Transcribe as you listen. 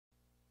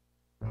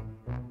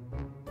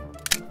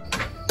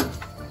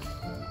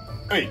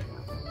Hey,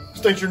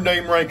 state your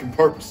name, rank, and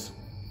purpose.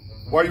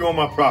 Why are you on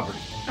my property?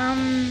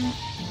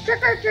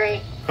 Trick or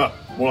treat. Huh,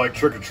 more like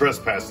trick or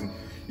trespassing.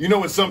 You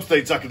know in some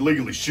states I could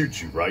legally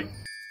shoot you, right?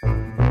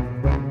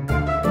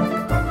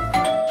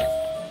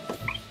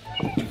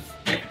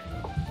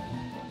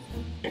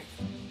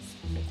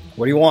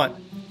 What do you want?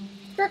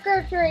 Trick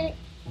or treat.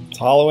 It's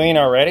Halloween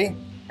already?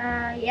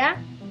 Yeah.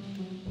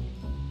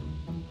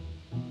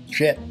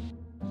 Shit.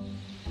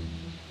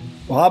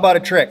 Well, how about a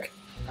trick?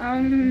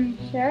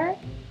 Sure.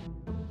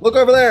 Look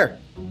over there.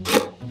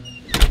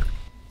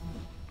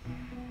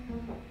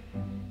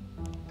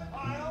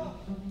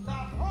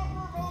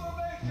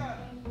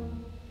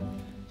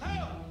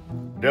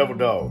 Devil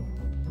dog.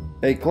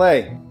 Hey,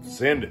 Clay.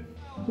 Send it.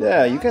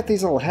 Yeah, you got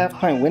these little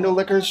half-pint window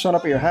lickers showing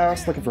up at your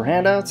house looking for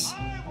handouts?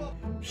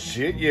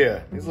 Shit,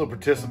 yeah. These little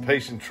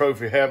participation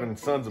trophy having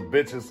sons of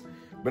bitches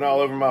been all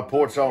over my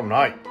porch all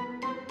night.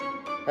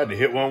 Had to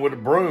hit one with a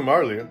broom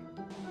earlier.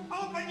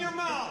 Open your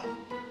mouth.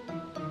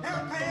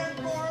 You're paying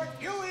for it.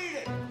 You eat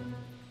it.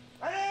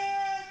 Ready?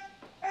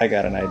 I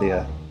got an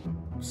idea.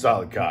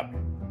 Solid copy.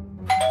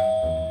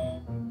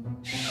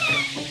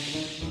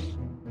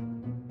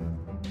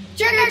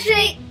 Trick or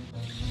treat.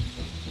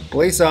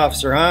 Police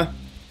officer, huh?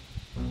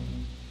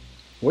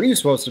 What are you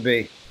supposed to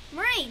be?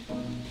 Marine.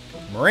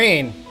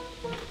 Marine?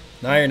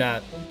 No, you're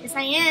not. Yes,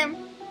 I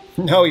am.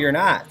 No, you're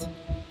not.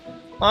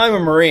 I'm a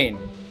Marine.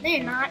 No,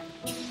 you're not.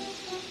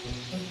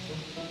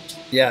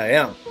 Yeah, I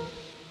am.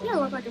 You don't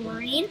look like a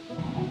Marine.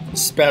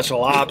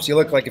 Special ops. You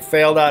look like you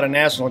failed out of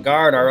National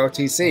Guard or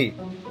OTC.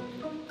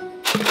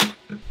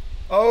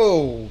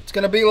 Oh, it's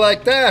gonna be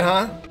like that,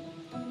 huh?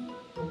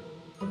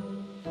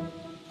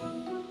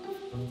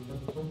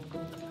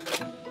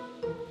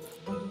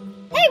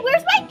 Hey,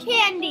 where's my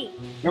candy?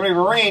 You're a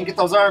Marine. Get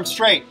those arms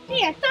straight.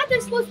 Hey, I thought this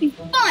was supposed to be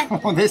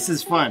fun. Oh, this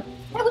is fun.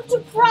 Hey, what's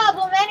your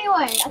problem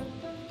anyway?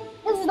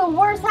 This is the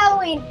worst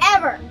Halloween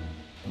ever.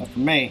 Not for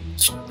me.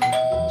 Trick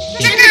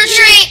or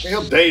treat. What the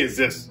hell day is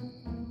this?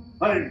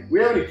 Honey, we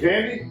have any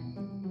candy?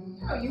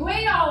 Oh, you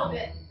ate all of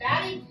it,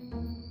 fatty.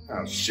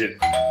 Oh, shit.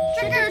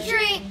 Trick or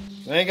treat.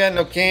 I ain't got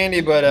no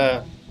candy,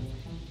 but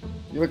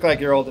you look like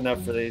you're old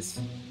enough for these.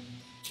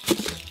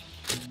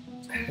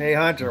 Hey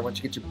Hunter, why don't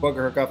you get your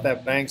booger hook off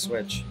that bang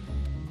switch?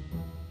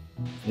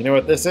 You know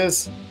what this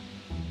is?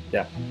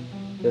 Yeah,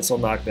 this'll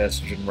knock the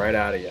estrogen right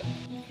out of you.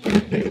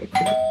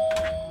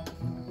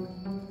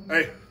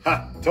 Hey,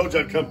 ha, told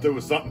you I'd come through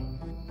with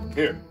something.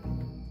 Here,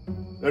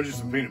 there's just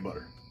some peanut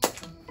butter.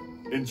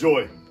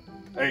 Enjoy.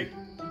 Hey,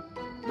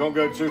 don't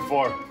go too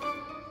far.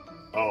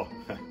 Oh,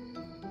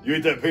 you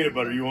eat that peanut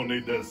butter, you won't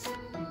need this.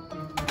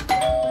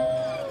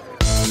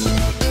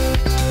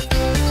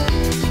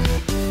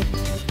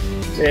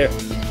 Here,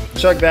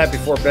 chug that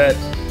before bed.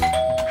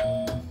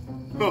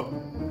 Oh,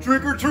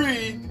 trick or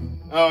treat.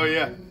 Oh,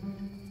 yeah.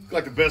 Look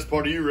like the best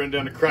part of you ran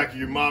down the crack of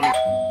your mommy.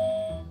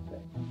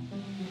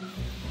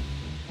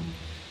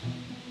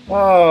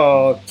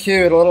 Oh,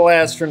 cute, a little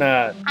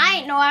astronaut. I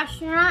ain't no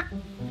astronaut.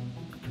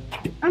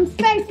 I'm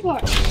Space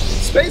Force.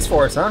 Space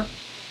Force, huh?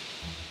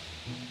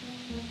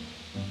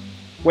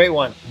 Wait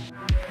one.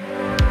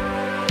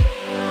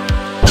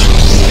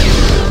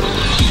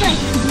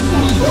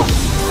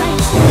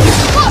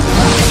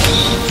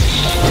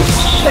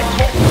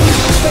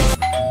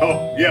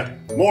 Oh, yeah,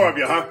 more of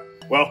you, huh?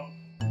 Well,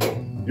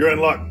 you're in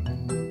luck.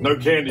 No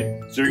candy,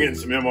 so you're getting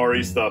some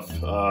MRE stuff.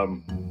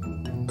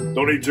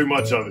 Don't eat too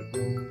much of it.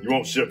 You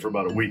won't ship for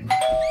about a week.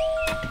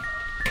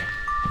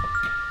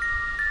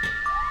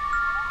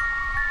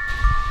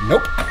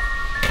 Nope.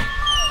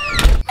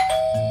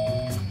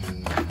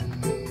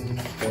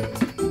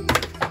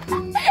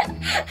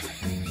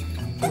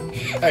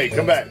 Hey,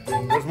 come back.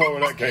 Where's more where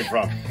that came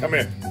from? Come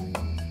here.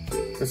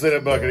 Let's see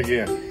that bucket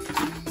again.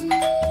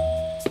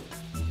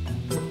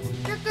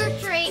 Trick or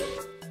treat.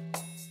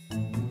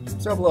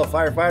 What's up, little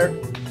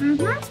firefighter?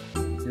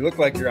 Mm-hmm. You look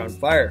like you're on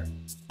fire.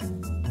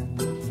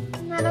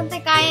 I don't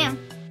think I am.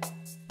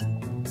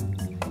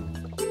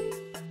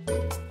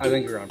 I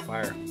think you're on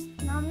fire.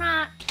 No, I'm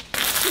not.